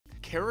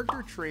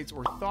character traits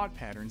or thought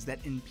patterns that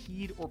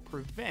impede or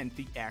prevent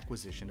the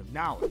acquisition of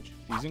knowledge.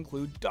 These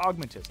include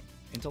dogmatism,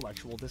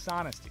 intellectual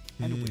dishonesty,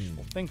 and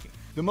wishful thinking.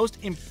 The most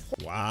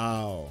important...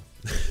 Wow.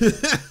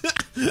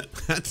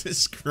 That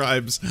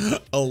describes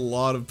a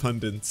lot of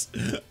pundits.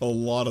 A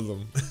lot of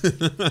them.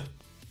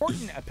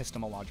 important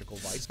epistemological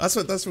vice.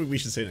 That's what we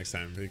should say next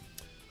time. Like,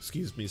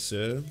 excuse me,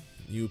 sir.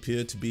 You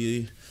appear to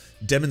be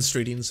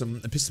demonstrating some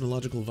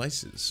epistemological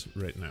vices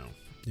right now.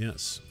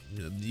 Yes.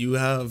 You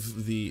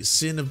have the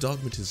sin of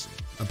dogmatism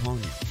upon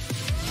you.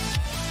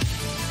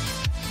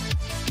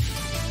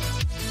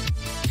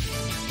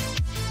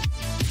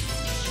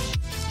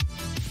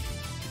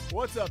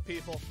 What's up,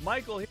 people?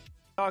 Michael here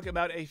to talk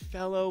about a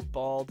fellow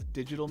bald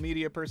digital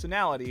media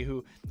personality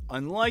who,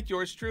 unlike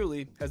yours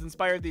truly, has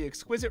inspired the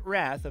exquisite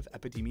wrath of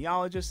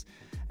epidemiologists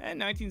and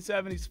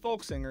 1970s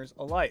folk singers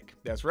alike.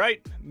 That's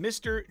right,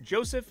 Mr.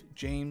 Joseph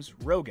James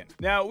Rogan.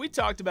 Now, we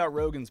talked about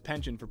Rogan's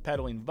penchant for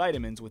peddling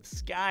vitamins with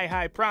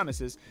sky-high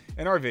promises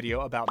in our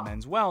video about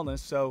men's wellness,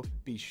 so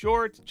be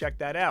sure to check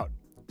that out.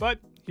 But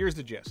here's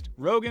the gist.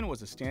 Rogan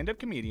was a stand-up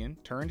comedian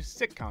turned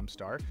sitcom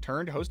star,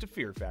 turned host of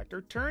Fear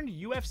Factor, turned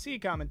UFC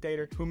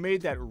commentator who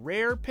made that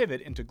rare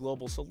pivot into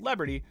global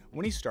celebrity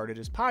when he started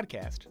his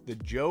podcast, The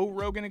Joe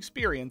Rogan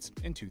Experience,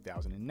 in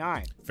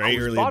 2009. Very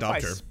early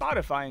adopter. Was bought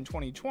by Spotify in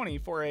 2020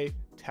 for a,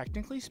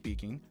 technically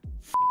speaking,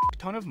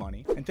 ton of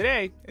money, and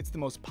today it's the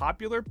most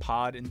popular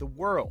pod in the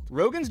world.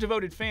 Rogan's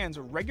devoted fans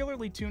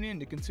regularly tune in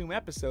to consume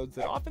episodes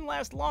that often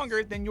last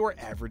longer than your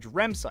average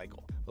REM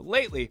cycle. But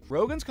lately,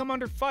 Rogan's come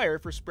under fire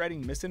for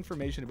spreading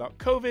misinformation about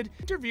COVID,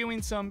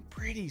 interviewing some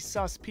pretty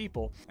sus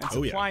people, and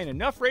supplying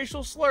enough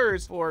racial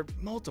slurs for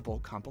multiple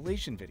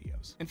compilation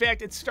videos. In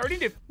fact, it's starting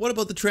to... What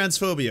about the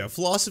transphobia?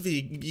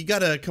 Philosophy, you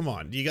gotta, come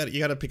on, you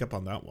gotta pick up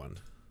on that one.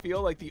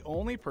 Feel like the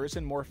only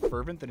person more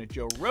fervent than a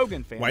Joe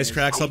Rogan fan.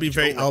 Wisecracks,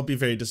 I'll be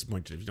very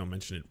disappointed if you don't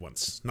mention it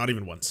once. Not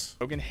even once.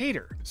 Rogan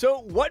hater. So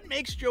what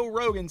makes Joe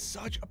Rogan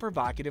such a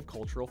provocative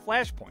cultural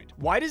flashpoint?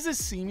 Why does this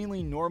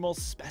seemingly normal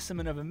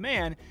specimen of a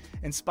man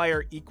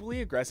inspire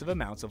equally aggressive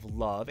amounts of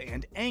love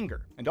and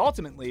anger? And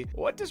ultimately,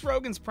 what does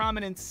Rogan's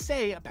prominence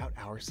say about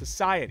our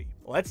society?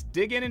 Let's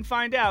dig in and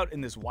find out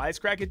in this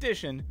Wisecrack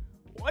edition.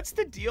 What's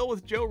the deal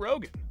with Joe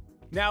Rogan?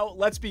 Now,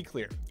 let's be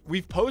clear.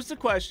 We've posed a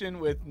question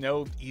with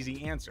no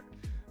easy answer.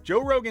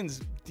 Joe Rogan's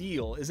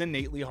deal is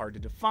innately hard to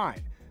define.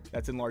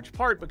 That's in large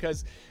part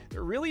because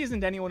there really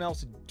isn't anyone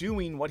else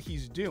doing what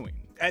he's doing,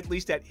 at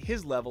least at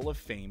his level of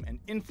fame and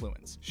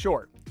influence.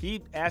 Sure,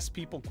 he asks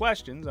people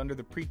questions under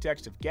the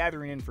pretext of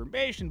gathering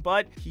information,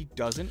 but he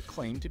doesn't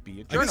claim to be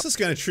a journalist. I guess that's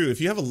kind of true. If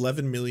you have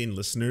 11 million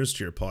listeners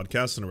to your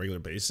podcast on a regular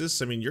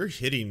basis, I mean, you're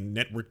hitting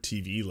network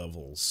TV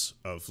levels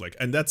of like,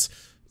 and that's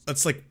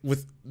like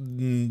with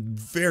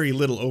very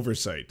little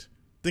oversight.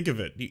 Think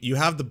of it. You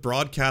have the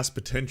broadcast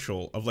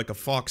potential of like a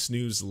Fox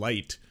News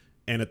Lite,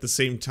 and at the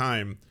same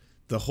time,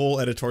 the whole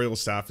editorial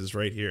staff is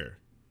right here.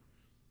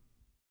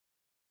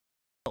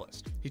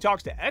 He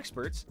talks to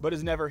experts, but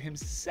has never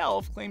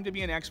himself claimed to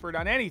be an expert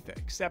on anything,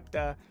 except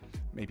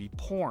maybe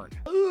porn.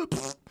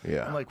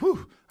 Yeah. I'm like,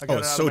 whew, I got it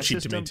out so of my cheap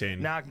system. to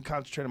maintain. Now I can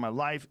concentrate on my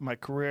life, my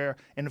career,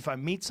 and if I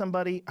meet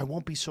somebody, I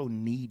won't be so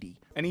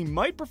needy. And he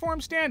might perform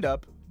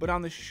stand-up, but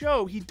on the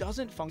show, he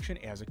doesn't function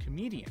as a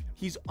comedian.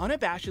 He's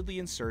unabashedly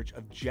in search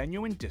of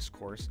genuine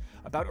discourse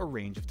about a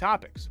range of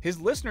topics.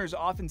 His listeners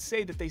often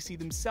say that they see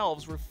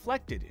themselves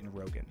reflected in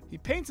Rogan. He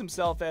paints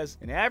himself as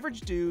an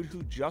average dude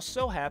who just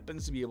so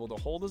happens to be able to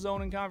hold his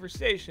own in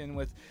conversation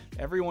with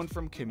everyone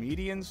from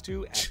comedians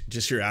to...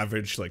 Just your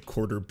average, like,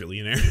 quarter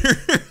billionaire.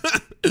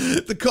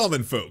 The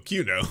common folk,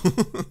 you know.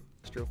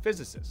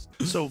 Astrophysicist.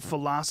 So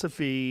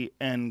philosophy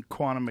and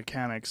quantum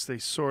mechanics, they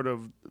sort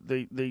of,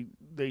 they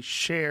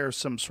share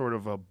some sort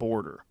of a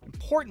border.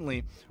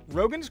 Importantly,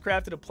 Rogan's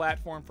crafted a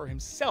platform for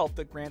himself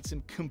that grants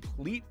him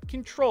complete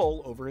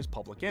control over his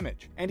public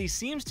image, and he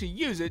seems to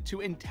use it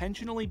to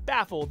intentionally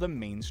baffle the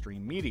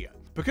mainstream media.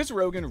 Because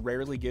Rogan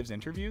rarely gives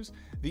interviews,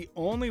 the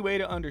only way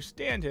to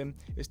understand him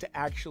is to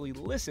actually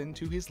listen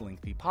to his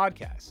lengthy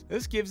podcasts.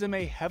 This gives him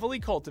a heavily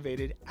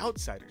cultivated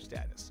outsider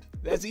status.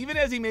 That's even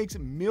as he makes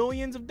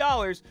millions of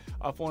dollars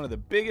off one of the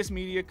biggest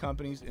media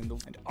companies in the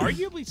world, and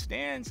arguably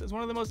stands as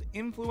one of the most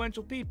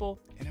influential people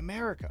in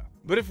America.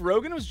 But if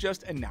Rogan was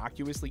just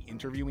innocuously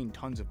interviewing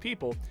tons of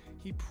people,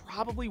 he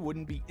probably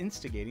wouldn't be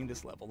instigating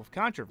this level of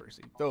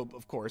controversy. Though,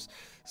 of course,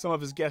 some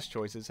of his guest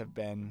choices have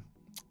been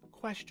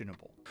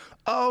questionable.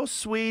 Oh,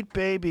 sweet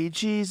baby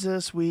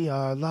Jesus, we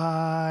are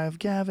live,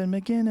 Gavin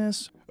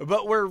McInnes.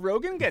 But where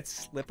Rogan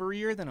gets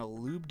slipperier than a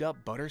lubed up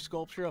butter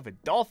sculpture of a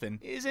dolphin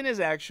is in his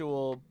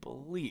actual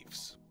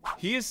beliefs.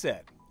 He has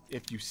said,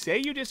 if you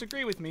say you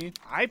disagree with me,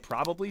 I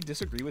probably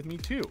disagree with me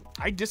too.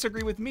 I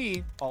disagree with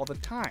me all the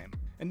time.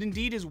 And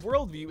indeed, his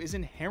worldview is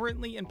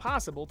inherently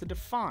impossible to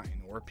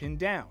define or pin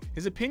down.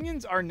 His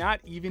opinions are not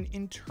even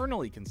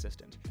internally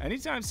consistent.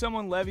 Anytime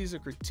someone levies a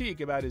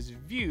critique about his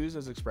views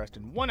as expressed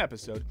in one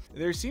episode,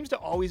 there seems to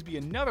always be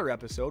another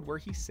episode where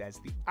he says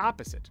the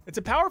opposite. It's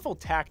a powerful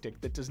tactic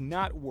that does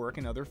not work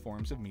in other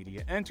forms of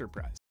media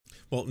enterprise.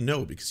 Well,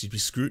 no, because you'd be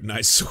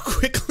scrutinized so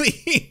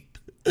quickly.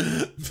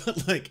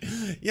 But like,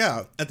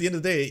 yeah, at the end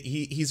of the day,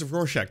 he's a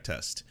Rorschach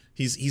test.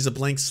 He's a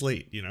blank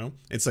slate, you know?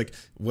 It's like,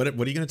 what are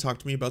you going to talk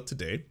to me about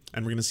today?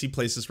 And we're going to see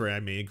places where I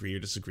may agree or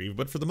disagree.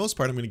 But for the most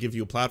part, I'm going to give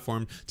you a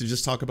platform to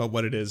just talk about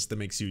what it is that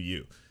makes you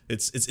you.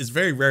 It's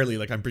very rarely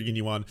like I'm bringing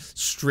you on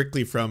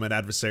strictly from an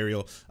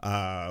adversarial,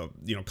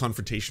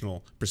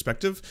 confrontational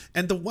perspective.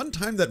 And the one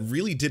time that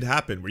really did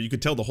happen, where you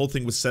could tell the whole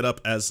thing was set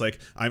up as like,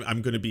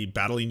 I'm going to be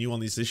battling you on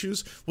these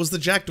issues, was the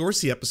Jack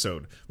Dorsey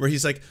episode, where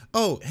he's like,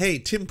 oh, hey,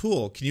 Tim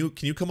Pool, can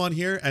you come on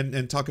here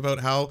and talk about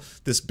how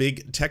this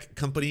big tech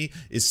company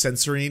is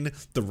censoring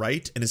the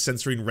right and is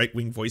censoring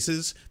right-wing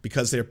voices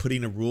because they're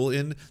putting a rule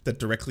in that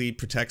directly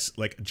protects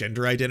like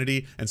gender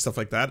identity and stuff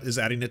like that, is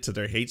adding it to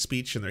their hate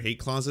speech and their hate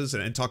clauses,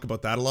 and talk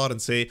about that a lot,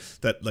 and say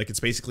that like it's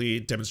basically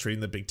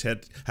demonstrating that Big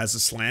Ted has a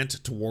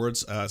slant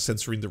towards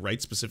censoring the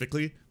right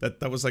specifically.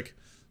 That was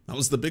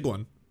the big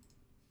one.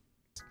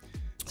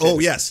 Oh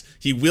yes,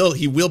 he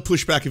will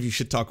push back if you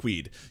shit talk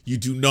weed. You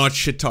do not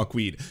shit talk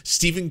weed.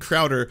 Steven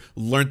Crowder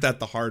learned that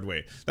the hard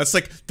way. That's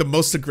like the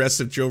most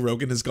aggressive Joe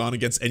Rogan has gone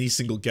against any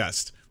single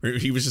guest. Where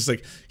he was just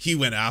like, he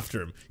went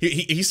after him.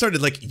 He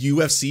started like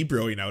UFC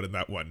broing out in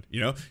that one.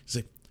 You know, he's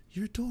like,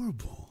 you're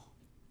adorable.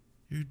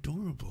 You're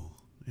adorable.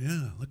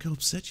 Yeah, look how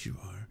upset you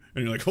are.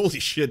 And you're like,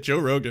 holy shit, Joe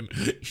Rogan.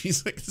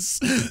 He's like,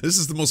 this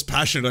is the most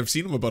passionate I've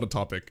seen him about a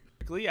topic.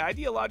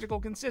 Ideological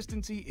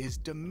consistency is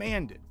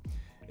demanded.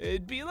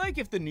 It'd be like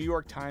if the New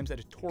York Times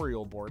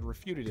editorial board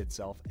refuted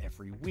itself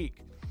every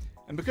week.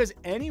 And because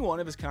any one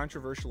of his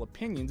controversial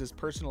opinions is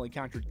personally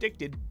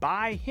contradicted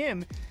by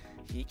him,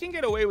 he can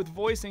get away with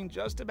voicing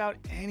just about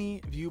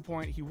any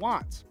viewpoint he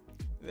wants.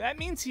 That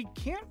means he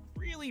can't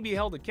really be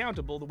held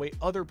accountable the way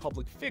other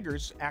public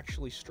figures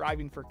actually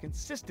striving for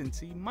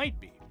consistency might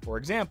be. For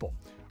example,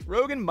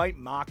 Rogan might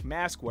mock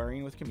mask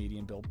wearing with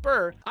comedian Bill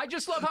Burr. I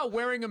just love how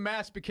wearing a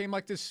mask became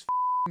like this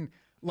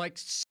like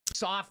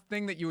soft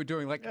thing that you were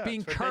doing, like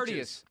being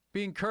courteous.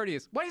 Being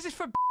courteous. What is it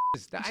for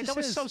that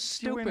was so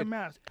stupid.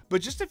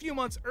 But just a few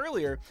months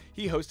earlier,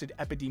 he hosted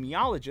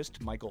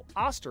epidemiologist Michael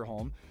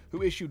Osterholm,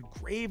 who issued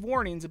grave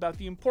warnings about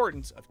the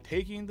importance of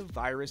taking the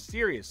virus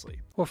seriously.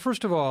 Well,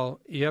 first of all,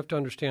 you have to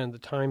understand the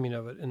timing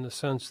of it in the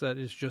sense that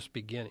it's just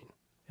beginning.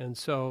 And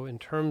so in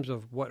terms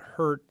of what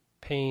hurt,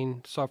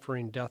 pain,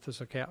 suffering, death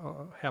has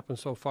happened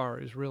so far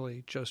is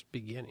really just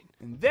beginning.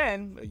 And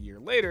then, a year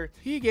later,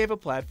 he gave a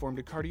platform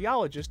to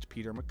cardiologist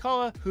Peter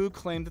McCullough, who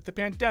claimed that the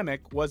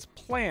pandemic was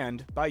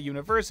planned by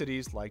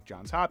universities like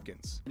Johns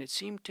Hopkins. And it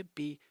seemed to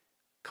be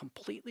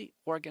completely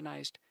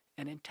organized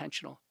and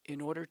intentional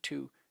in order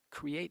to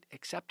create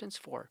acceptance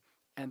for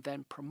and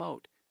then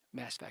promote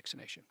mass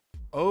vaccination.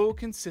 Oh,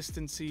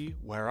 consistency,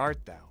 where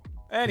art thou?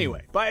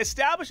 Anyway, by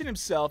establishing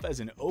himself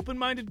as an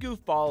open-minded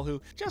goofball who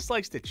just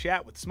likes to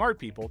chat with smart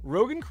people,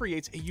 Rogan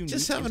creates a unique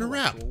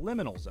intellectual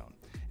liminal zone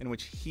in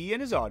which he and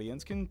his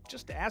audience can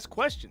just ask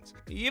questions,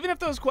 even if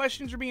those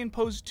questions are being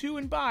posed to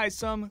and by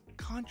some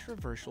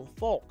controversial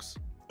folks.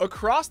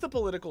 Across the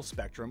political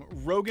spectrum,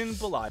 Rogan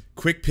belied.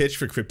 Quick pitch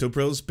for crypto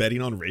bros betting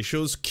on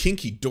ratios.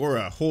 Kinky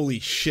Dora, holy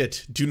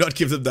shit! Do not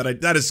give them that.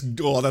 That's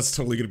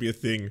totally gonna be a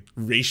thing.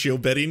 Ratio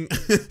betting.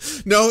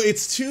 No,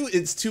 it's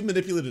too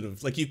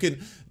manipulative. Like you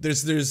could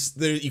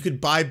you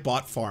could buy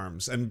bot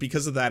farms, and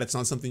because of that, it's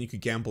not something you could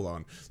gamble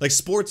on. Like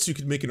sports, you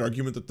could make an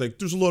argument that like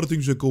there's a lot of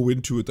things that go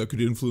into it that could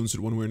influence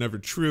it one way or another.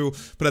 True,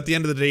 but at the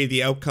end of the day,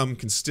 the outcome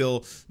can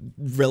still,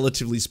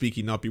 relatively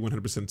speaking, not be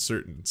 100%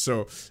 certain.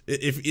 So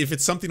if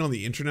it's something on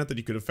the internet that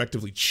you could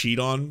effectively cheat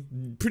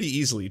on pretty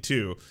easily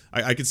too,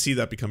 I could see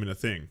that becoming a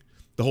thing.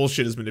 The whole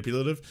shit is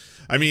manipulative.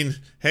 I mean,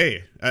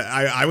 hey,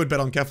 I would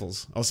bet on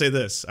Keffels. I'll say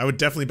this. I would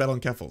definitely bet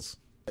on Keffels.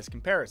 As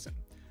comparison.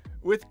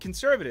 With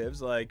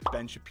conservatives like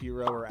Ben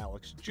Shapiro or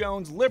Alex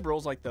Jones,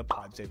 liberals like the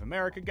Pod Save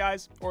America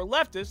guys, or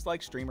leftists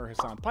like streamer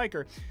Hassan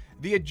Piker,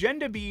 the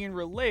agenda being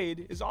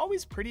relayed is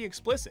always pretty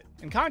explicit.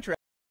 In contrast,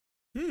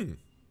 it's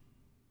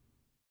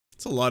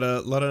a lot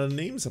of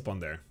names up on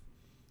there.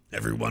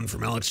 Everyone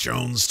from Alex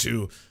Jones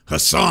to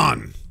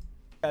Hassan.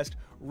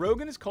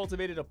 Rogan has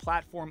cultivated a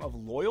platform of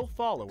loyal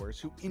followers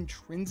who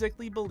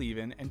intrinsically believe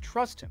in and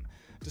trust him,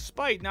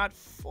 despite not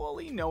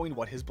fully knowing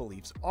what his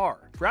beliefs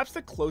are. Perhaps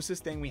the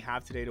closest thing we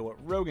have today to what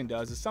Rogan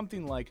does is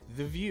something like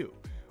The View,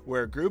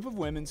 where a group of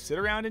women sit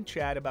around and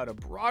chat about a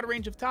broad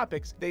range of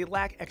topics they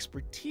lack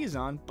expertise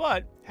on,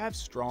 but have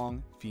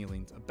strong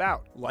feelings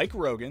about. Like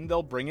Rogan,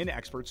 they'll bring in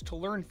experts to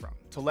learn from,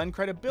 to lend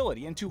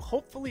credibility, and to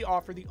hopefully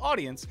offer the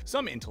audience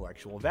some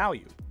intellectual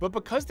value. But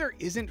because there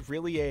isn't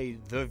really a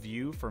The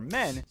View for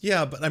men...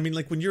 Yeah, but I mean,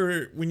 like, when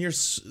you're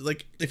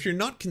like, if you're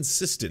not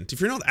consistent, if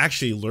you're not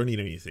actually learning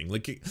anything,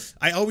 like,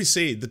 I always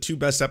say the two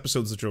best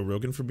episodes of Joe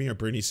Rogan for me are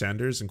Bernie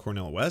Sanders and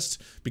Cornel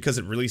West, because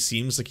it really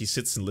seems like he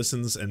sits and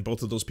listens, and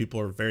both of those people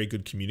are very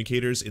good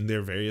communicators in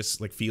their various,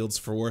 like, fields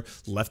for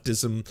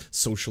leftism,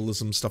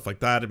 socialism, stuff like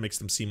that. It makes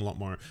them seem a lot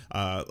more,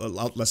 a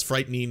lot less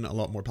frightening, a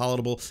lot more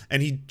palatable,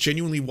 and he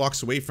genuinely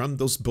walks away from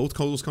both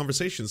those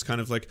conversations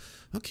kind of like,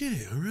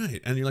 okay, all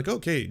right, and you're like,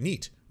 okay,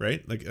 neat,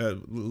 right? Like,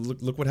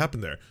 look what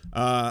happened there.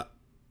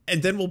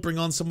 And then we'll bring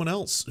on someone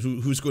else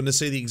who's going to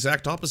say the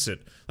exact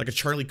opposite, like a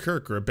Charlie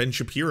Kirk or a Ben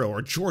Shapiro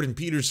or Jordan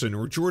Peterson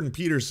or Jordan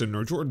Peterson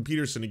or Jordan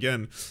Peterson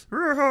again.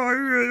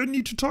 I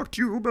need to talk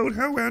to you about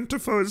how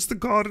Antifa is the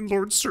God and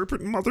Lord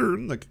Serpent Mother.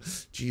 Like,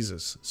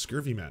 Jesus,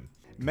 scurvy man.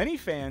 Many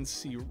fans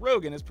see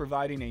Rogan as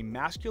providing a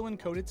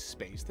masculine-coded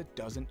space that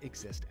doesn't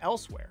exist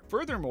elsewhere.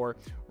 Furthermore,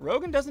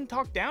 Rogan doesn't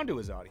talk down to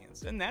his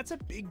audience, and that's a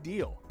big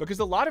deal, because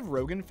a lot of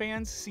Rogan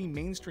fans see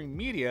mainstream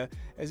media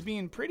as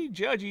being pretty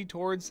judgy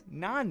towards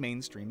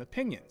non-mainstream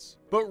opinions.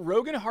 But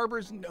Rogan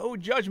harbors no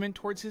judgment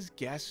towards his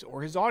guests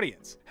or his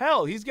audience.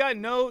 Hell, he's got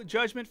no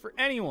judgment for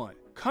anyone.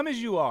 Come as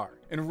you are.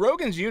 In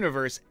Rogan's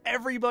universe,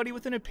 everybody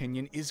with an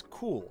opinion is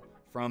cool,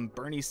 from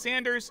Bernie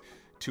Sanders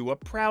to a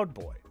Proud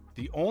Boy.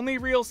 The only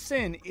real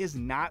sin is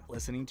not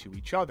listening to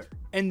each other.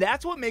 And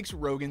that's what makes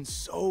Rogan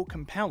so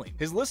compelling.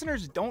 His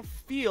listeners don't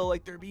feel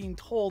like they're being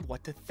told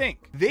what to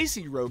think. They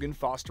see Rogan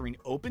fostering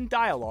open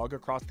dialogue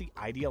across the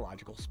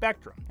ideological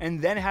spectrum,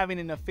 and then having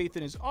enough faith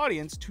in his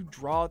audience to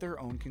draw their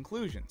own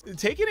conclusions.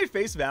 Taken at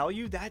face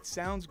value, that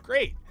sounds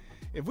great.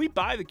 If we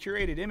buy the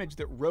curated image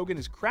that Rogan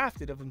has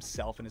crafted of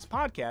himself and his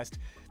podcast,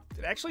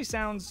 it actually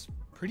sounds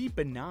pretty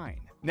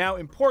benign. Now,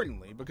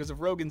 importantly, because of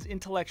Rogan's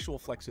intellectual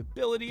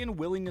flexibility and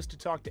willingness to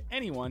talk to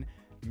anyone,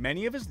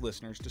 many of his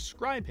listeners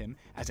describe him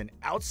as an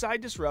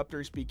outside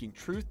disruptor speaking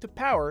truth to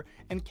power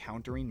and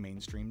countering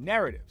mainstream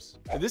narratives.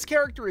 This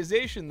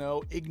characterization,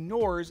 though,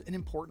 ignores an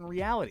important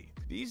reality.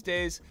 These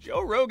days,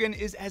 Joe Rogan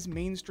is as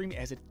mainstream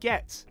as it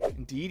gets.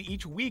 Indeed,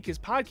 each week his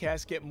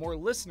podcasts get more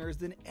listeners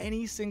than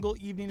any single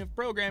evening of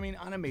programming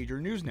on a major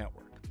news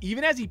network.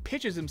 Even as he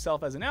pitches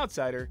himself as an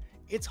outsider,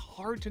 it's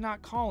hard to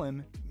not call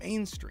him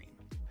mainstream.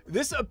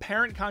 This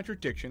apparent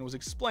contradiction was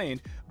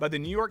explained by the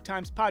New York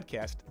Times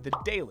podcast, The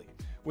Daily,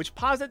 which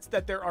posits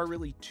that there are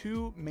really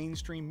two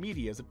mainstream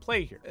medias at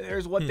play here.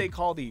 There's what they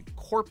call the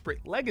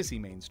corporate legacy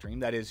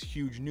mainstream, that is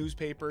huge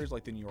newspapers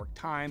like the New York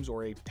Times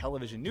or a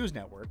television news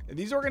network.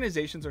 These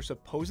organizations are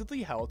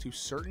supposedly held to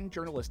certain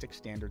journalistic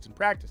standards and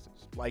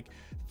practices, like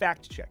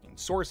fact-checking,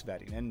 source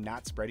vetting, and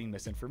not spreading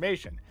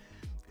misinformation.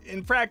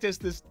 In practice,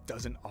 this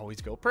doesn't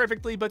always go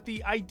perfectly, but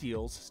the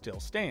ideals still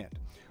stand.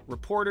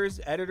 Reporters,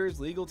 editors,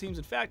 legal teams,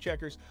 and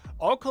fact-checkers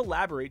all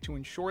collaborate to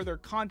ensure their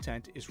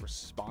content is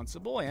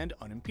responsible and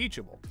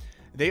unimpeachable.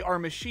 They are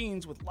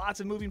machines with lots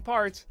of moving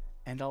parts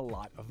and a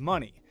lot of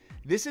money.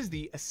 This is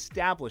the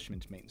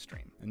establishment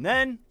mainstream. And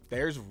then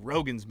there's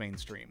Rogan's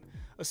mainstream,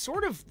 a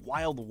sort of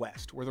Wild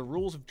West where the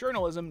rules of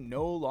journalism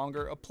no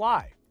longer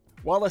apply.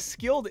 While a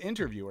skilled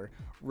interviewer,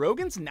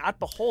 Rogan's not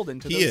beholden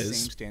to those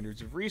same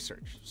standards of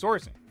research,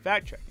 sourcing,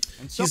 fact-checking,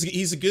 and so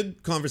he's a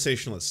good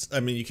conversationalist.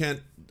 I mean, you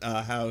can't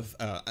have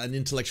an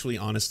intellectually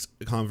honest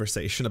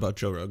conversation about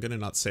Joe Rogan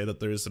and not say that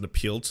there is an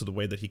appeal to the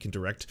way that he can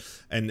direct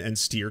and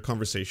steer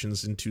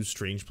conversations into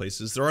strange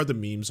places. There are the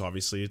memes,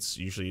 obviously. It's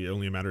usually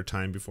only a matter of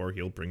time before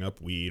he'll bring up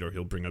weed, or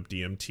he'll bring up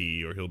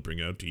DMT, or he'll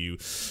bring up do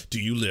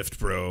you lift,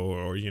 bro,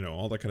 or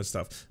all that kind of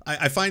stuff.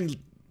 I find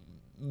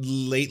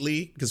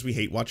lately, because we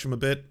hate watch him a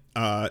bit,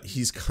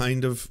 he's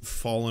kind of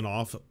fallen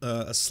off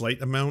a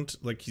slight amount.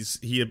 Like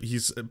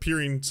he's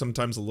appearing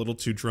sometimes a little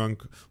too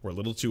drunk or a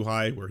little too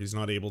high, where he's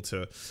not able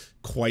to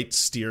quite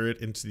steer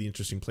it into the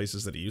interesting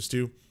places that he used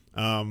to.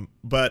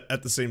 But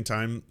at the same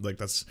time, like,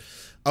 that's,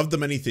 of the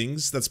many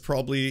things, that's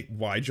probably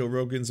why Joe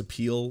Rogan's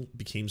appeal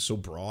became so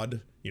broad,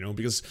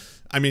 because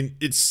I mean,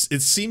 it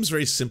seems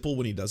very simple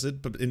when he does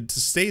it, but to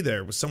stay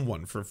there with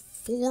someone for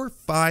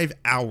 4-5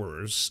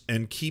 hours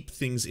and keep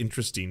things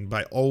interesting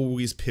by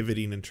always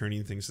pivoting and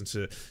turning things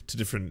into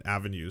different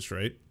avenues,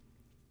 right?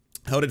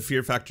 How did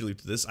Fear Factor lead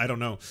to this? I don't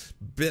know.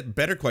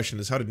 Better question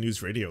is, how did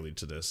news radio lead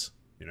to this?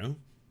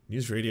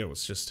 News radio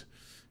was just,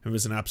 it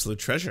was an absolute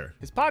treasure.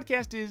 His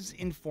podcast is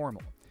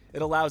informal.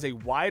 It allows a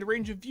wide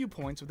range of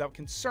viewpoints without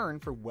concern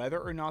for whether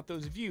or not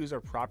those views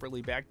are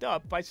properly backed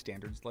up by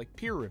standards like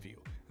peer review.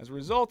 As a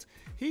result,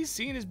 he's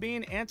seen as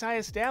being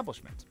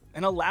anti-establishment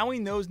and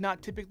allowing those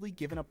not typically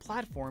given a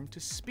platform to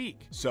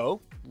speak.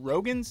 So,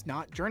 Rogan's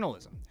not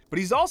journalism, but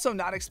he's also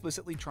not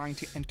explicitly trying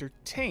to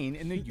entertain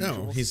in the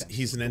usual sense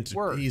he's an of the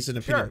word. He's an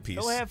opinion Sure, piece.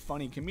 He'll have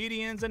funny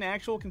comedians and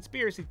actual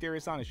conspiracy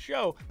theorists on his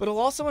show, but he'll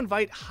also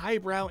invite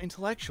highbrow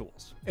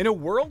intellectuals. In a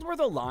world where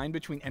the line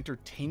between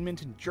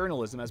entertainment and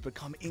journalism has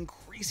become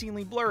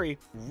increasingly blurry,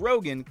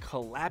 Rogan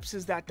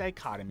collapses that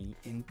dichotomy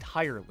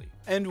entirely.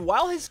 And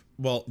while his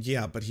Well,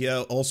 yeah, but he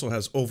also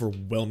has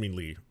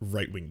overwhelmingly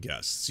right-wing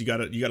guests. You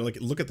gotta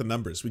look at the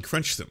numbers. We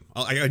crunched them.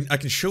 I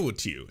can show it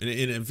to you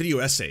in a video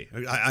essay.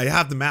 I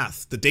have the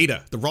math, the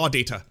data, the raw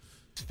data.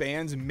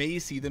 fans may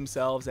see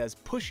themselves as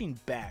pushing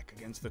back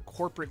against the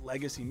corporate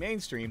legacy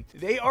mainstream,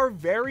 they are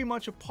very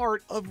much a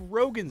part of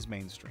Rogan's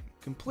mainstream,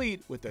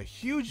 complete with a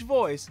huge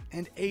voice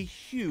and a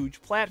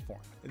huge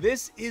platform.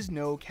 This is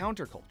no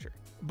counterculture.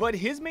 But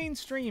his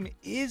mainstream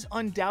is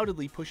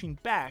undoubtedly pushing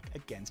back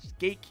against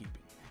gatekeeping.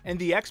 And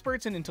the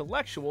experts and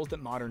intellectuals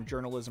that modern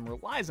journalism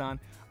relies on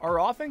are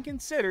often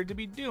considered to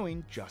be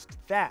doing just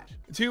that.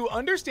 To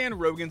understand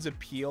Rogan's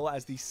appeal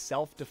as the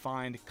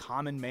self-defined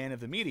common man of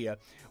the media,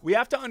 we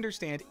have to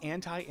understand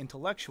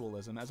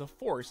anti-intellectualism as a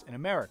force in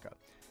America.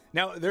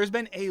 Now, there's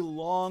been a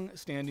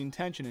long-standing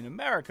tension in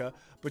America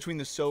between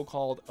the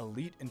so-called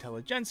elite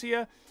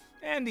intelligentsia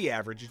and the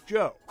average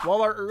Joe.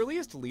 While our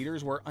earliest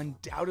leaders were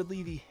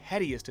undoubtedly the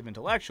headiest of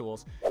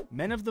intellectuals,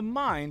 men of the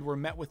mind were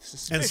met with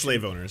suspicion. And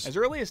slave owners. As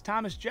early as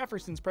Thomas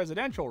Jefferson's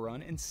presidential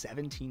run in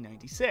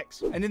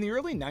 1796. And in the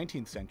early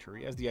 19th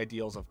century, as the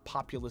ideals of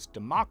populist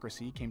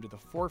democracy came to the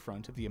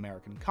forefront of the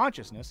American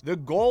consciousness, the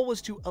goal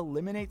was to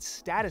eliminate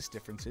status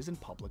differences in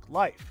public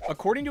life.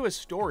 According to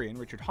historian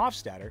Richard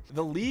Hofstadter,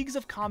 the leagues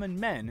of common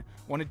men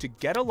wanted to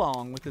get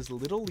along with as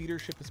little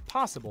leadership as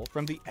possible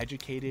from the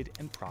educated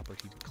and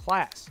propertied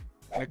class.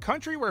 In a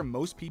country where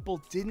most people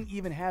didn't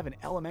even have an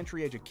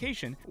elementary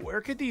education,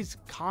 where could these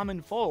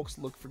common folks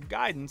look for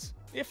guidance,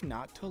 if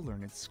not to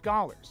learned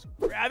scholars?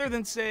 Rather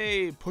than,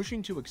 say,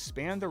 pushing to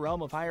expand the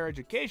realm of higher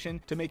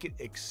education to make it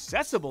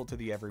accessible to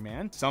the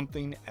everyman,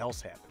 something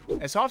else happened.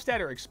 As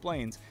Hofstadter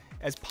explains,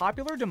 as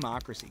popular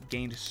democracy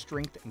gained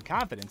strength and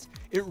confidence,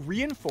 it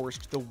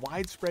reinforced the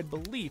widespread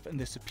belief in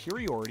the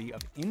superiority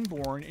of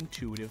inborn,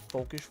 intuitive,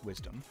 folkish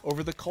wisdom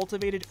over the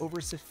cultivated,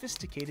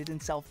 over-sophisticated, and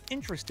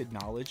self-interested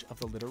knowledge of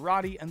the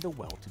literati and the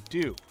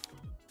well-to-do.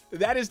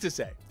 That is to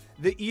say,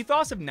 the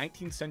ethos of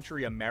 19th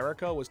century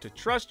America was to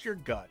trust your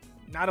gut,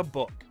 not a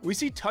book. We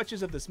see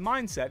touches of this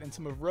mindset in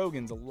some of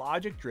Rogan's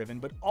logic-driven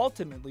but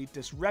ultimately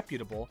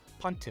disreputable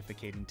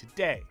pontificating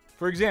today.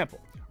 For example,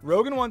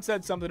 Rogan once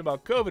said something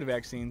about COVID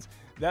vaccines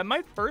that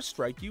might first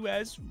strike you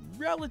as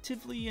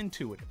relatively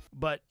intuitive.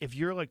 But if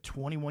you're like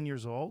 21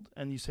 years old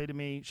and you say to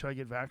me, should I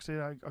get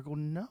vaccinated? I go,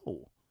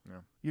 no.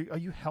 Yeah. Are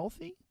you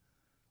healthy?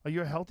 Are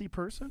you a healthy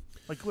person?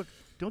 Like, look,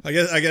 don't.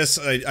 I guess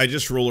I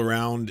just roll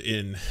around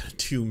in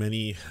too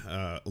many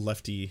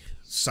lefty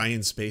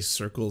science-based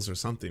circles or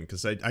something.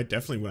 Because I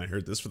definitely, when I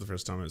heard this for the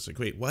first time, I was like,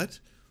 wait, what?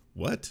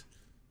 What?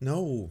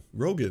 No,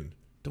 Rogan,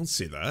 don't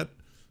say that.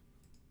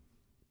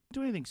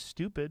 Do anything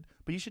stupid,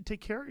 but you should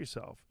take care of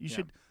yourself. You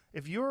should,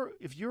 if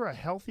you're a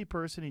healthy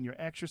person and you're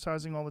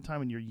exercising all the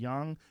time and you're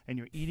young and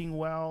you're eating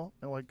well,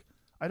 like,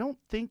 I don't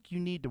think you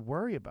need to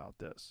worry about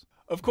this.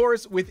 Of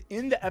course,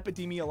 within the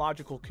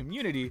epidemiological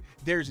community,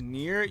 there's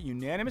near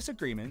unanimous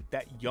agreement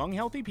that young,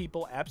 healthy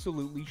people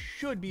absolutely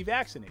should be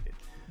vaccinated,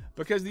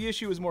 because the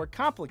issue is more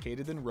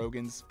complicated than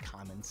Rogan's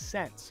common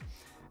sense.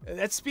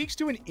 That speaks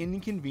to an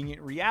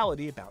inconvenient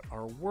reality about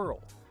our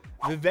world.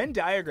 The Venn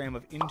diagram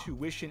of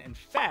intuition and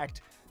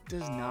fact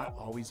does not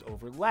always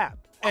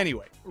overlap.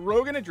 Anyway,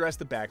 Rogan addressed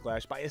the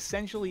backlash by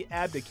essentially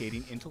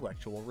abdicating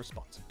intellectual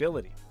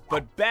responsibility.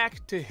 But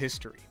back to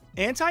history.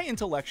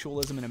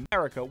 Anti-intellectualism in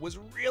America was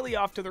really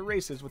off to the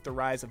races with the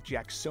rise of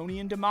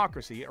Jacksonian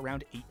democracy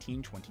around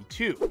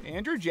 1822.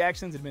 Andrew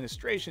Jackson's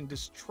administration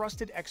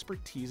distrusted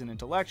expertise and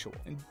intellectual,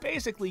 and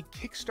basically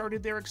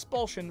kickstarted their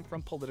expulsion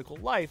from political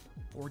life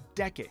for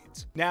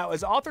decades. Now,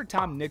 as author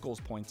Tom Nichols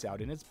points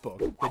out in his book,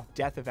 The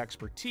Death of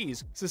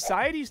Expertise,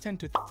 societies tend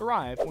to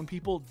thrive when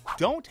people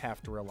don't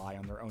have to rely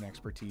on their own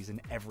expertise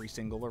in every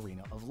single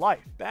arena of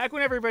life. Back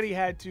when everybody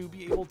had to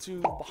be able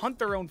to hunt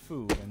their own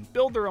food, and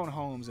build their own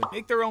homes, and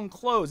make their own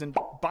clothes, and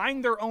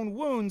bind their own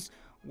wounds,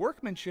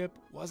 workmanship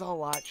was a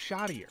lot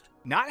shoddier.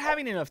 Not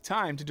having enough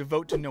time to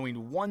devote to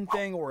knowing one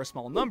thing or a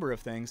small number of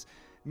things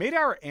made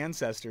our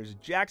ancestors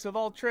jacks of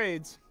all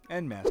trades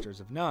and masters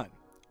of none.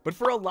 But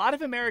for a lot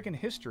of American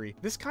history,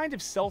 this kind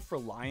of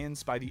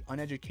self-reliance by the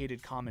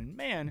uneducated common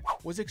man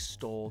was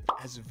extolled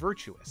as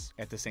virtuous.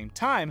 At the same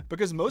time,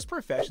 because most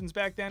professions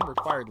back then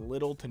required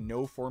little to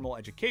no formal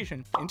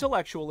education,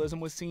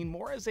 intellectualism was seen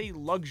more as a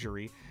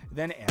luxury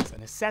than as a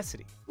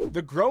necessity.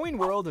 The growing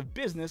world of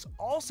business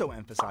also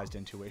emphasized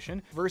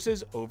intuition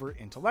versus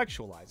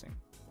over-intellectualizing.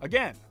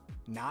 Again,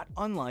 not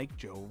unlike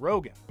Joe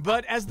Rogan.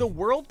 But as the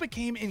world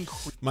became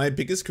my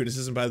biggest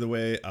criticism, by the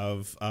way,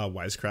 of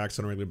wisecracks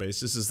on a regular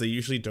basis is they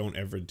usually don't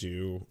ever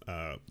do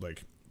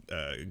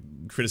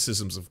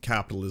criticisms of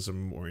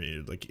capitalism or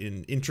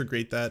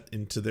integrate that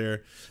into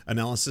their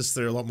analysis.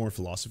 They're a lot more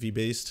philosophy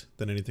based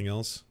than anything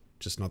else,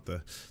 just not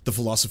the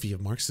philosophy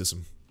of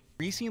Marxism.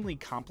 Increasingly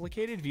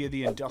complicated via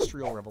the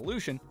Industrial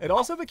Revolution, it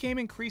also became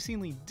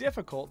increasingly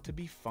difficult to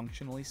be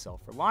functionally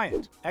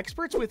self-reliant.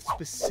 Experts with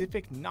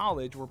specific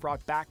knowledge were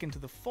brought back into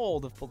the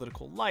fold of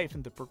political life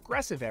in the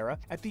Progressive Era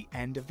at the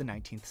end of the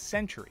 19th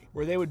century,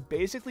 where they would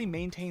basically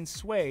maintain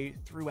sway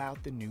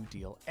throughout the New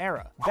Deal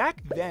era.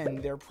 Back then,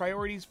 their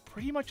priorities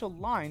pretty much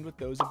aligned with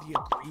those of the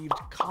aggrieved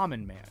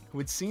common man, who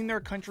had seen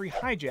their country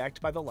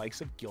hijacked by the likes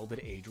of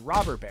Gilded Age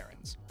robber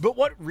barons. But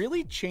what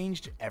really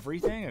changed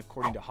everything,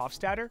 according to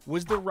Hofstadter,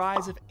 was the rise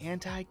of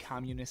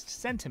anti-communist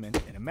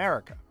sentiment in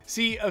America.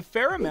 See, a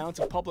fair amount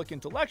of public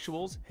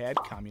intellectuals had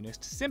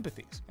communist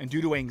sympathies, and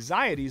due to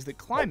anxieties that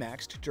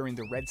climaxed during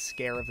the Red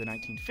Scare of the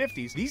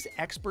 1950s, these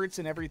experts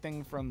in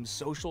everything from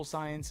social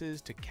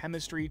sciences to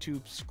chemistry to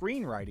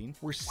screenwriting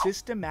were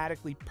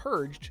systematically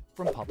purged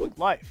from public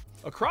life.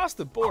 Across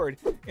the board,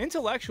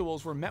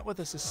 intellectuals were met with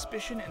a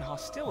suspicion and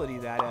hostility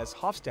that, as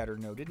Hofstadter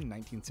noted in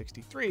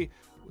 1963,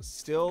 was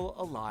still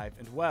alive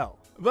and well.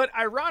 But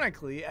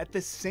ironically, at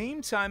the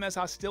same time as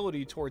hostility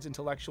hostility towards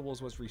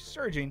intellectuals was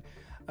resurging,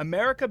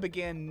 America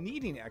began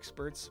needing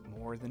experts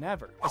more than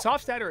ever. As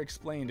Hofstadter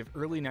explained of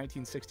early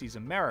 1960s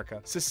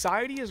America,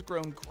 society has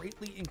grown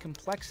greatly in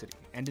complexity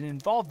and in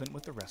involvement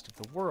with the rest of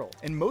the world.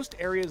 In most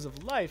areas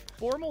of life,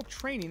 formal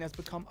training has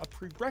become a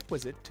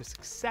prerequisite to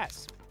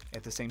success.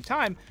 At the same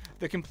time,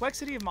 the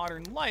complexity of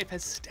modern life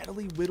has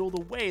steadily whittled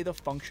away the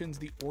functions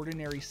the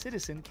ordinary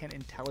citizen can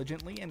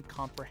intelligently and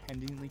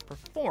comprehendingly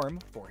perform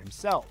for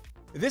himself.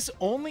 This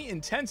only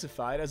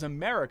intensified as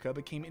America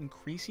became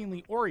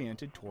increasingly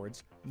oriented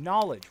towards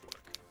knowledge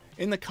work.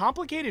 In the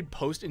complicated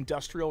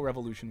post-industrial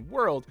revolution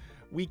world,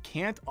 we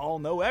can't all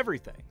know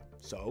everything,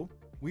 so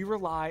we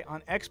rely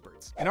on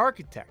experts: an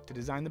architect to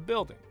design the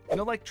building, an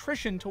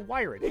electrician to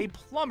wire it, a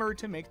plumber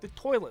to make the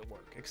toilet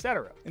work,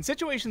 etc. In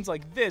situations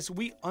like this,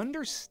 we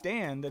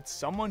understand that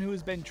someone who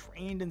has been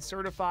trained and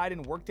certified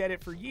and worked at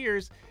it for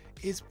years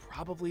is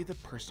probably the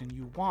person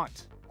you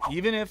want.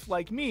 Even if,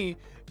 like me,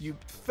 you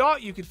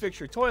thought you could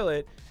fix your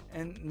toilet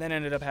and then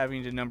ended up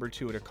having to number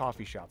 2 at a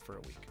coffee shop for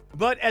a week.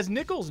 But as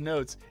Nichols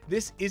notes,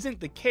 this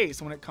isn't the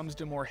case when it comes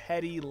to more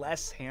heady,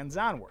 less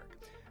hands-on work.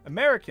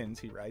 Americans,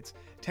 he writes,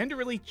 tend to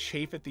really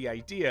chafe at the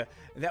idea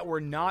that we're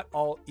not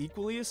all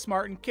equally as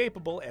smart and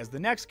capable as the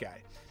next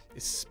guy,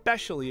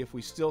 especially if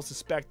we still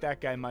suspect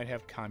that guy might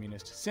have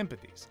communist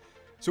sympathies.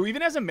 So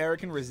even as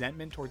American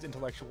resentment towards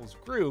intellectuals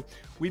grew,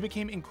 we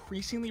became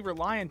increasingly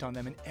reliant on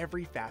them in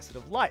every facet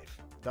of life,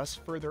 thus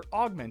further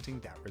augmenting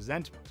that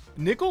resentment.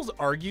 Nichols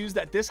argues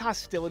that this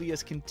hostility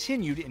has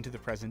continued into the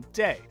present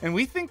day, and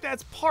we think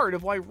that's part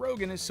of why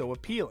Rogan is so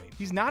appealing.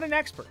 He's not an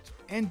expert,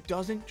 and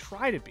doesn't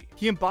try to be.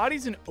 He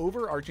embodies an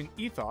overarching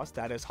ethos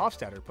that, as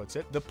Hofstadter puts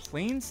it, the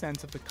plain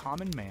sense of the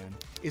common man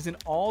is an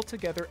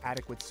altogether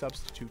adequate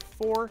substitute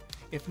for,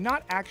 if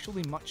not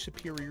actually much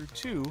superior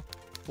to,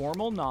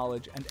 formal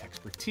knowledge and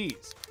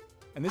expertise.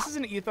 And this is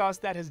an ethos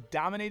that has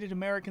dominated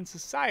American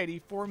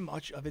society for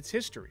much of its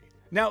history.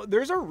 Now,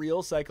 there's a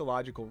real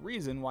psychological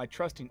reason why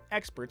trusting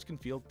experts can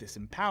feel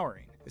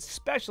disempowering,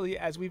 especially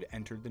as we've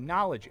entered the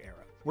knowledge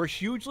era, where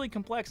hugely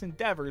complex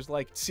endeavors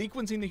like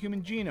sequencing the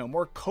human genome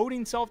or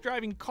coding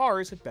self-driving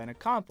cars have been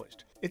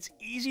accomplished. It's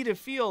easy to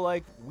feel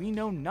like we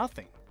know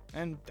nothing,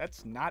 and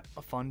that's not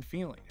a fun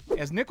feeling.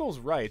 As Nichols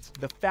writes,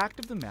 the fact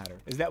of the matter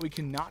is that we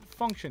cannot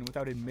function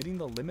without admitting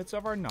the limits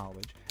of our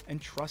knowledge and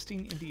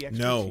trusting in the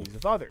expertise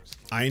of others.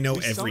 I know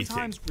we everything.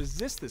 Sometimes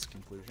resist this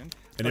conclusion,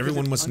 and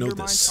everyone must know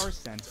this. Our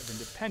sense of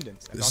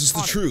independence and this is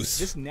the truth.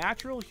 This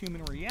natural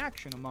human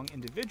reaction among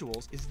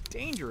individuals is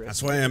dangerous.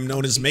 That's why I'm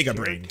known as Mega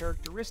Brain.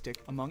 Characteristic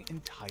among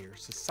entire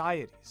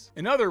societies.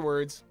 In other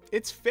words,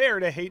 it's fair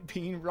to hate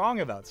being wrong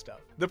about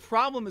stuff. The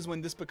problem is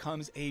when this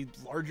becomes a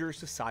larger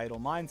societal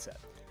mindset.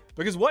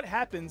 Because what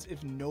happens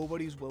if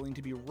nobody's willing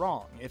to be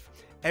wrong, if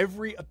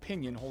every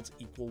opinion holds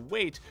equal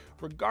weight,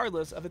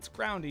 regardless of its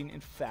grounding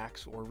in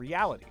facts or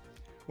reality?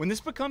 When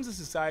this becomes a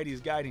society's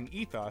guiding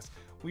ethos,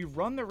 we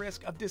run the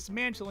risk of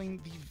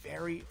dismantling the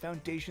very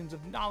foundations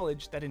of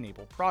knowledge that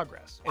enable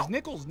progress. As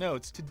Nichols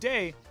notes,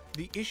 today,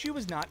 the issue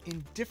is not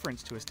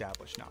indifference to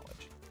established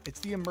knowledge.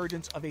 It's the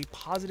emergence of a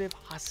positive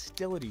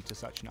hostility to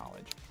such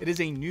knowledge. It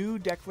is a new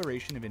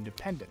declaration of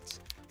independence.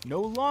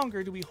 No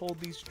longer do we hold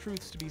these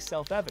truths to be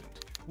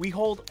self-evident. We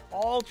hold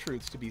all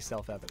truths to be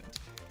self-evident,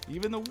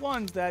 even the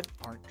ones that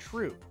aren't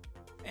true.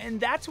 And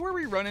that's where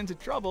we run into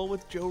trouble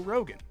with Joe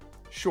Rogan.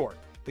 Sure,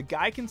 the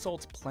guy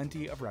consults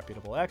plenty of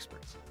reputable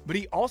experts, but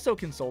he also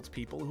consults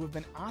people who have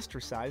been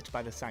ostracized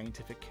by the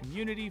scientific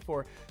community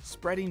for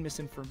spreading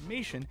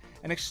misinformation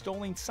and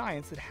extolling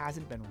science that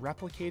hasn't been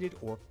replicated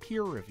or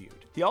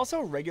peer-reviewed. He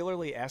also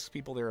regularly asks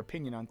people their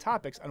opinion on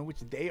topics on which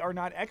they are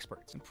not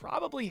experts and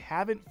probably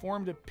haven't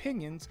formed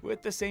opinions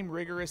with the same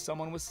rigor as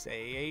someone with,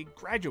 say, a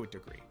graduate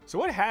degree. So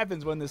what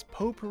happens when this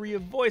potpourri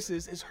of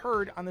voices is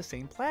heard on the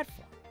same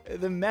platform?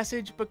 The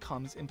message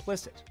becomes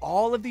implicit.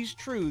 All of these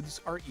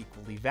truths are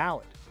equally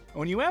valid.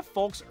 When you have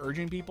folks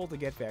urging people to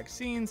get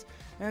vaccines,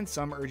 and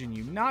some urging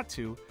you not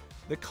to,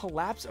 the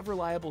collapse of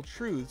reliable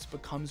truths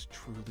becomes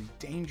truly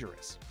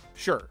dangerous.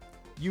 Sure,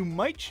 you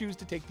might choose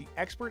to take the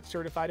expert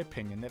certified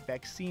opinion that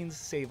vaccines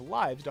save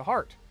lives to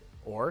heart,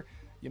 or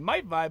you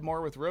might vibe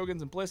more with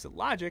Rogan's implicit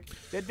logic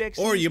that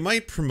vaccines... Or you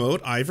might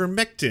promote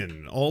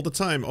ivermectin all the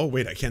time. Oh,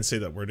 wait, I can't say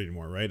that word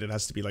anymore, right? It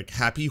has to be like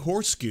happy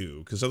horse goo,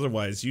 because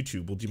otherwise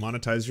YouTube will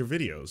demonetize your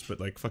videos. But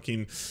like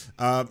fucking...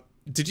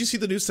 did you see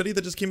the new study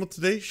that just came out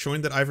today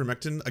showing that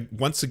ivermectin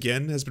once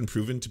again has been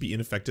proven to be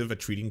ineffective at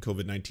treating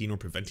COVID-19 or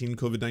preventing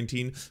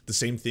COVID-19? The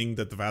same thing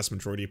that the vast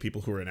majority of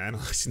people who are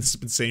analyzing this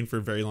have been saying for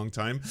a very long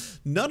time.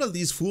 None of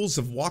these fools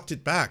have walked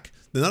it back.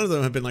 None of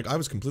them have been like, I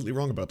was completely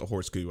wrong about the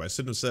horse goo. I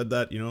shouldn't have said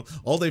that, you know.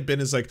 All they've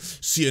been is like,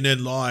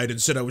 CNN lied and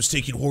said I was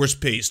taking horse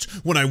paste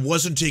when I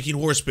wasn't taking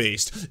horse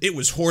paste. It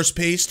was horse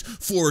paste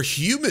for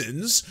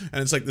humans.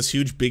 And it's like this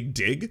huge big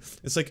dig.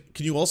 It's like,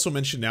 can you also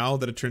mention now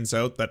that it turns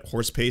out that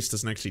horse paste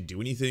doesn't actually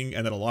do anything,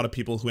 and that a lot of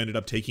people who ended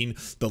up taking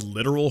the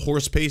literal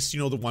horse pace, you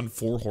know, the one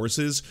for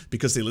horses,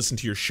 because they listen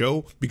to your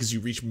show, because you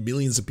reach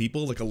millions of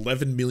people, like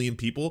 11 million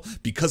people,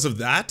 because of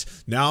that,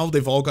 now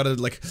they've all got to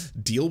like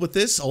deal with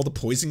this, all the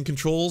poison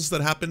controls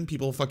that happen,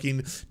 people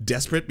fucking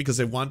desperate because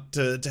they want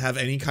to have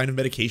any kind of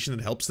medication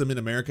that helps them in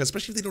America,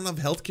 especially if they don't have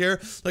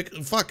healthcare. Like,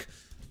 fuck.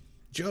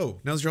 Joe,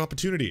 now's your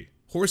opportunity.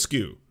 Horse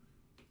goo.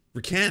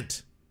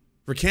 Recant.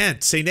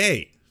 Say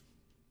nay.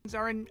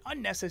 Are an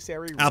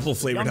unnecessary apple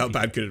flavored. How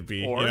bad could it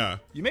be? Or yeah.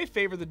 You may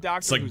favor the doctor.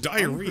 It's like who's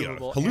diarrhea,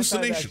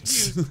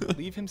 hallucinations. Views,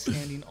 leave him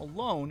standing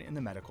alone in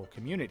the medical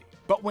community.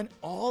 But when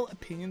all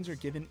opinions are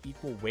given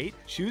equal weight,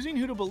 choosing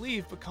who to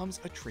believe becomes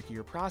a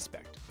trickier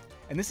prospect.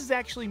 And this is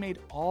actually made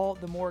all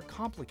the more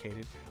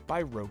complicated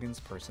by Rogan's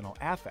personal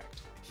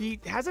affect. He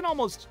has an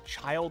almost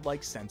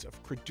childlike sense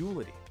of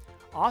credulity,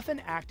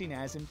 often acting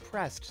as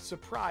impressed,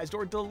 surprised,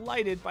 or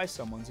delighted by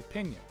someone's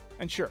opinion.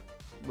 And sure,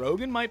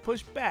 Rogan might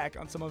push back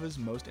on some of his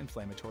most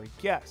inflammatory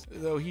guests,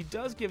 though he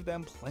does give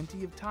them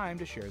plenty of time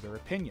to share their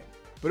opinion.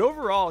 But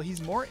overall,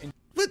 he's more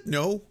What?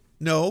 No.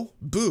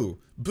 Boo.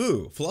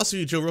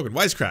 Philosophy of Joe Rogan.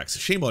 Wisecracks.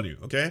 Shame on you,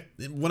 okay?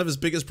 One of his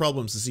biggest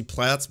problems is he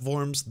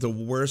platforms the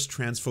worst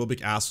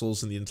transphobic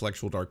assholes in the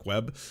intellectual dark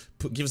web,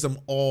 gives them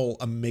all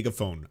a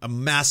megaphone, a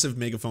massive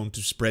megaphone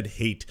to spread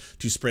hate,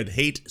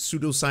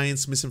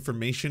 pseudoscience,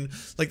 misinformation.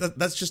 Like,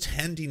 that's just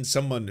handing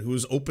someone who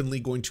is openly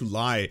going to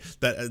lie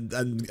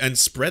and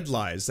spread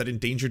lies that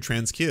endanger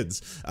trans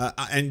kids,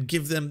 and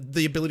give them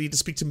the ability to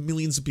speak to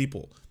millions of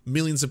people.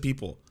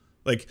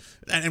 Like,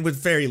 and with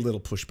very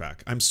little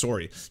pushback. I'm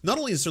sorry. Not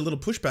only is there little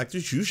pushback,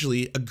 there's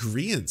usually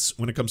agreeance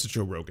when it comes to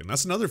Joe Rogan.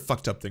 That's another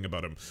fucked up thing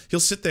about him. He'll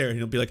sit there and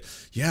he'll be like,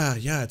 yeah,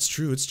 it's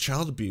true. It's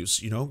child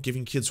abuse, you know,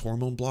 giving kids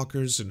hormone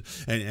blockers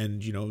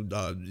and you know,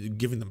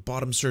 giving them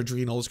bottom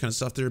surgery and all this kind of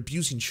stuff. They're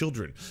abusing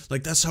children.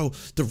 Like, that's how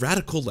the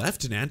radical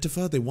left and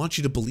Antifa, they want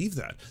you to believe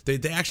that. They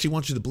actually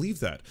want you to believe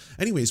that.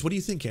 Anyways, what do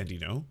you think,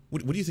 Andy?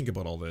 What do you think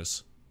about all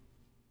this?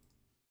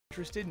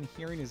 Interested in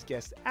hearing his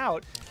guests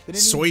out than in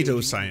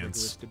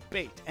pseudoscience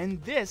debate,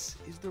 and this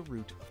is the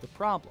root of the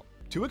problem.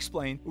 To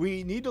explain,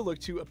 we need to look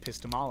to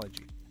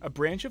epistemology, a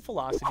branch of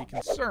philosophy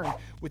concerned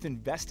with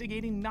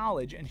investigating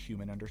knowledge and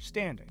human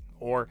understanding,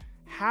 or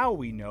how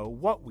we know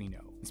what we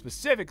know, and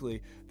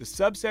specifically the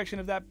subsection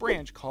of that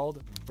branch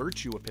called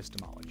virtue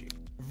epistemology.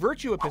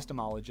 Virtue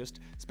epistemologists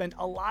spend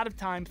a lot of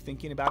time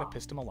thinking about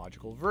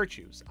epistemological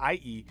virtues,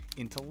 i.e.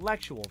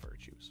 intellectual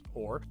virtues,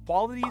 or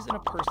qualities in a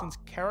person's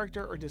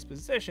character or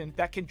disposition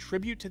that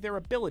contribute to their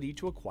ability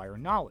to acquire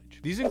knowledge.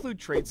 These include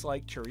traits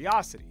like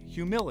curiosity,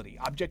 humility,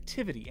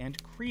 objectivity,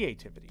 and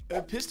creativity.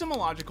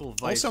 Epistemological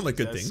vices, sound like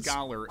good as things.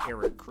 Scholar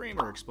Eric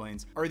Kramer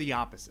explains, are the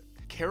opposite.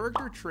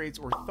 Character traits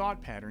or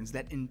thought patterns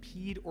that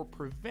impede or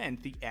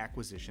prevent the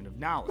acquisition of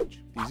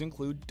knowledge. These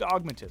include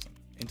dogmatism,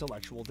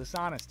 intellectual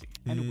dishonesty,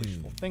 and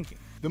wishful thinking.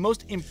 The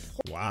most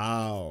important...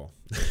 Wow.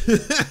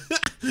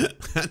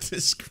 That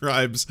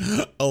describes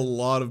a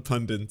lot of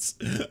pundits.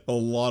 A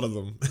lot of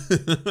them.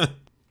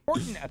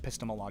 important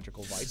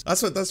epistemological vice.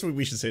 That's what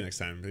we should say next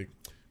time. Like,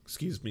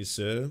 excuse me,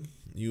 sir.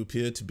 You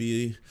appear to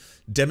be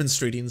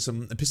demonstrating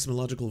some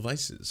epistemological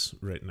vices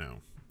right now.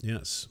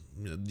 Yes.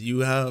 You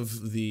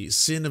have the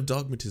sin of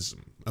dogmatism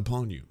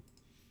upon you.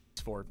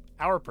 For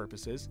our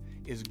purposes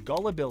is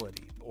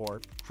gullibility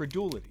or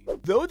credulity.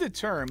 Though the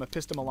term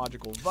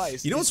epistemological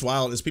vice, you know what's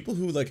wild is people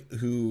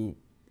who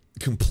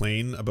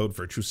complain about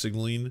virtue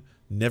signaling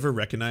never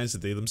recognize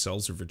that they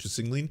themselves are virtue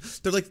signaling.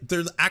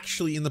 They're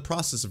actually in the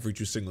process of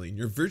virtue signaling.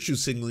 You're virtue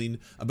signaling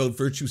about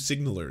virtue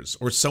signalers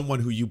or someone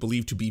who you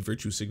believe to be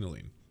virtue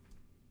signaling.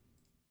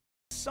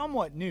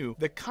 Somewhat new,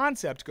 the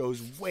concept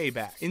goes way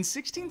back. In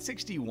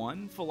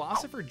 1661,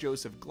 philosopher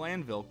Joseph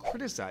Glanville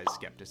criticized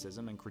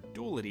skepticism and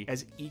credulity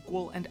as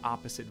equal and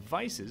opposite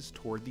vices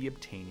toward the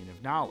obtaining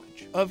of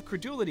knowledge. Of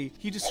credulity,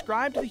 he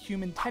described the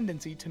human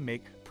tendency to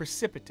make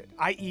precipitate,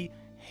 i.e.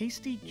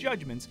 hasty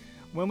judgments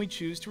when we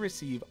choose to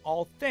receive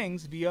all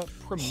things via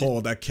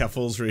Oh, that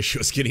Keffel's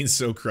ratio is getting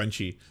so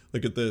crunchy.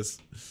 Look at this.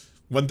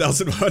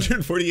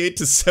 1,148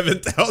 to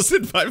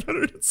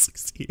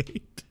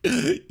 7,568.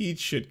 Eat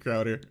shit,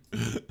 Crowder.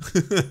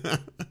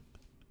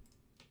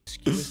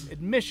 Excuse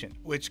admission,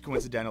 which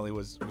coincidentally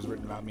was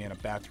written about me in a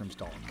bathroom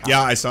stall in college.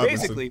 Yeah, I saw it.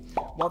 Basically,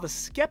 while the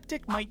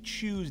skeptic might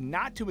choose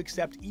not to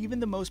accept even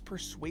the most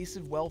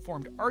persuasive,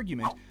 well-formed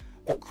argument,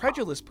 the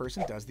credulous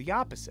person does the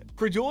opposite.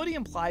 Credulity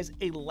implies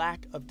a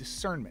lack of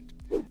discernment,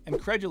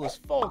 and credulous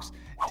folks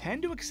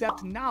tend to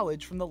accept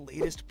knowledge from the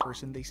latest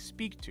person they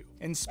speak to,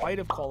 in spite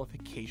of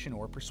qualification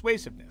or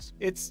persuasiveness.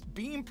 It's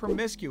being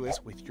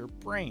promiscuous with your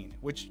brain,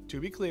 which, to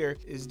be clear,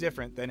 is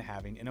different than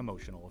having an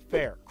emotional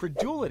affair.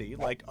 Credulity,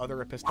 like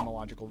other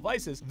epistemological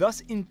vices,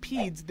 thus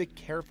impedes the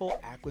careful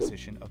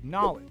acquisition of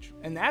knowledge.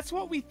 And that's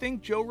what we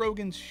think Joe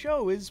Rogan's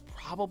show is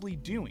probably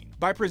doing.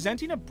 By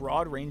presenting a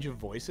broad range of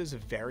voices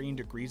of varying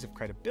degrees of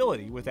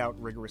credibility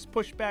without rigorous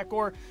pushback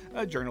or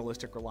a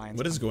journalistic reliance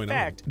on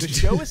fact, the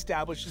show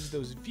establishes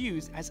those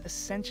views as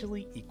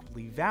essentially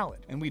equally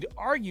valid. And we'd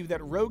argue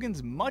that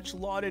Rogan's much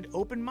lauded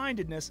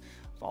open-mindedness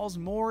falls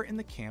more in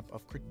the camp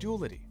of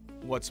credulity.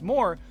 What's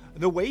more,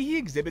 the way he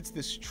exhibits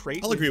this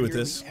trait I'll agree with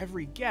nearly this.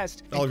 every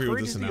guest I'll agree with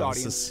encourages this the audience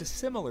analysis. to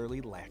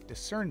similarly lack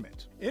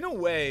discernment. In a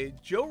way,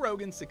 Joe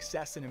Rogan's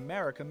success in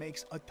America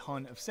makes a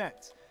ton of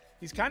sense.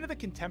 He's kind of the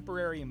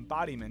contemporary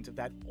embodiment of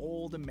that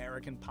old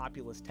American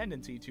populist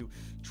tendency to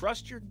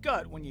trust your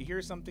gut when you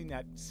hear something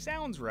that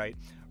sounds right,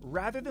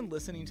 rather than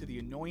listening to the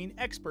annoying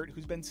expert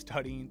who's been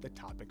studying the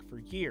topic for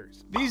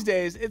years. These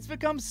days, it's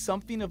become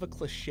something of a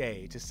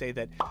cliche to say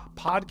that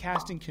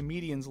podcasting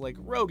comedians like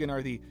Rogan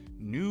are the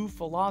new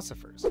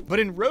philosophers.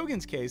 But in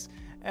Rogan's case,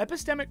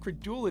 epistemic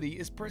credulity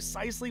is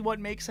precisely what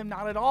makes him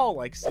not at all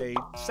like, say,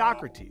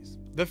 Socrates,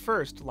 the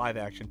first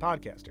live-action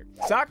podcaster.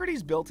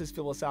 Socrates built his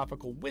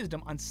philosophical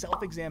wisdom on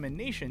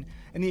self-examination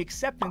and the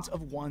acceptance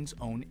of one's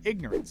own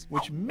ignorance,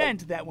 which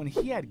meant that when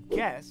he had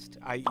guests,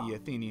 i.e.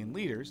 Athenian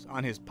leaders,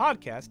 on his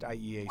podcast,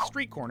 i.e. a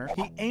street corner,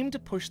 he aimed to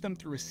push them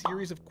through a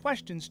series of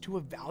questions to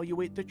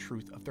evaluate the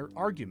truth of their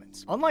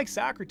arguments. Unlike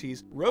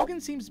Socrates, Rogan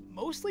seems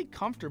mostly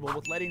comfortable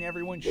with letting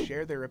everyone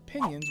share their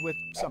opinions, with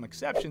some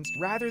exceptions,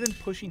 rather than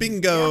pushing his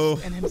guests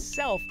and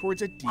himself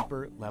towards a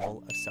deeper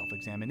level of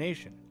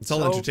self-examination. It's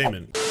all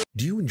entertainment.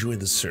 Do you enjoy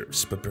the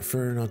Serfs but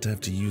prefer not to have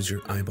to use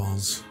your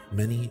eyeballs?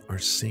 Many are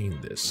saying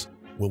this.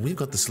 Well, we've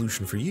got the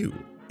solution for you.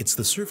 It's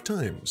the Serf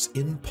Times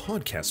in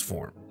podcast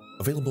form.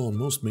 Available on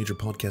most major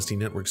podcasting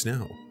networks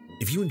now.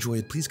 If you enjoy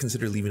it, please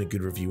consider leaving a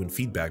good review and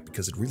feedback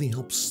because it really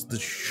helps the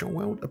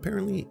show out,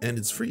 apparently, and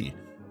it's free,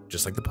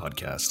 just like the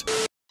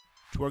podcast.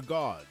 To our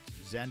gods,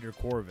 Xander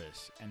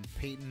Corvus and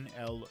Peyton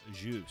L.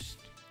 Just,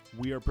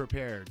 we are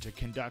prepared to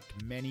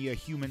conduct many a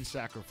human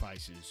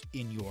sacrifices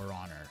in your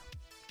honor.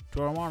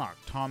 To our monarch,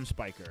 Tom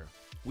Spiker,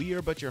 we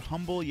are but your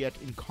humble yet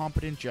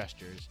incompetent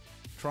jesters,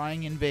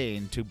 trying in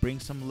vain to bring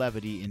some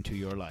levity into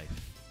your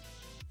life.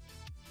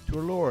 To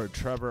our lord,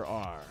 Trevor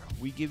R.,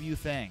 we give you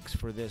thanks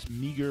for this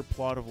meager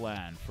plot of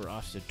land for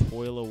us to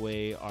toil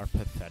away our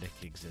pathetic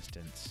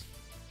existence.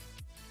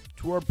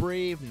 To our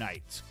brave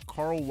knights,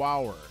 Carl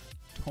Wauer,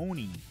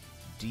 Tony,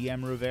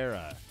 D.M.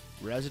 Rivera,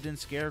 Resident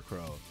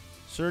Scarecrow,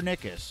 Sir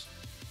Nickus,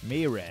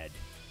 Mayred,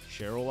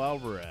 Cheryl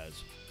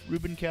Alvarez,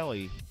 Ruben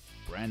Kelly,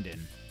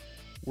 Brandon,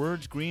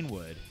 Words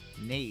Greenwood,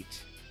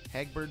 Nate,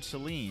 Hagbird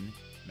Celine,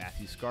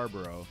 Matthew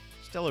Scarborough,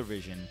 Stellar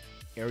Vision,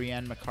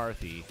 Ariane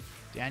McCarthy,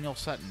 Daniel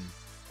Sutton,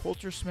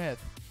 Coulter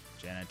Smith,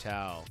 Jenna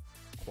Tal,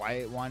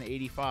 Quiet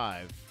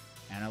 185,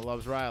 Anna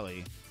Loves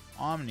Riley,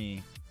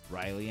 Omni,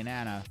 Riley and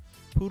Anna,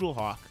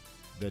 Poodlehawk,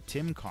 The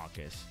Tim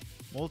Caucus,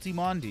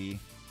 Multimondi,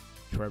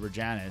 Trevor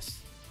Janis,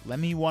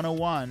 Lemmy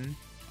 101,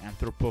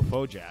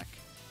 Anthropophojack,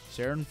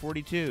 Saren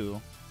 42,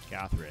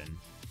 Catherine,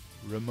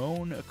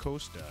 Ramon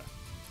Acosta,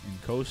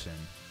 Incosin,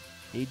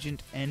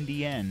 Agent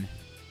NDN,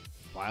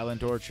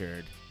 Violent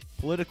Orchard,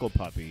 Political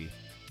Puppy,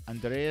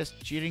 Andreas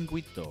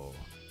Chiringuito,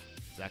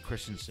 Zach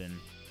Christensen,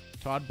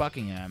 Todd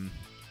Buckingham,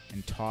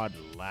 and Todd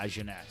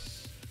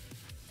Lajeunesse.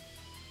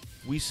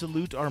 We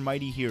salute our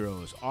mighty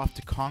heroes off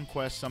to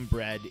conquest some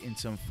bread in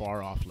some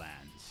far-off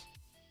lands.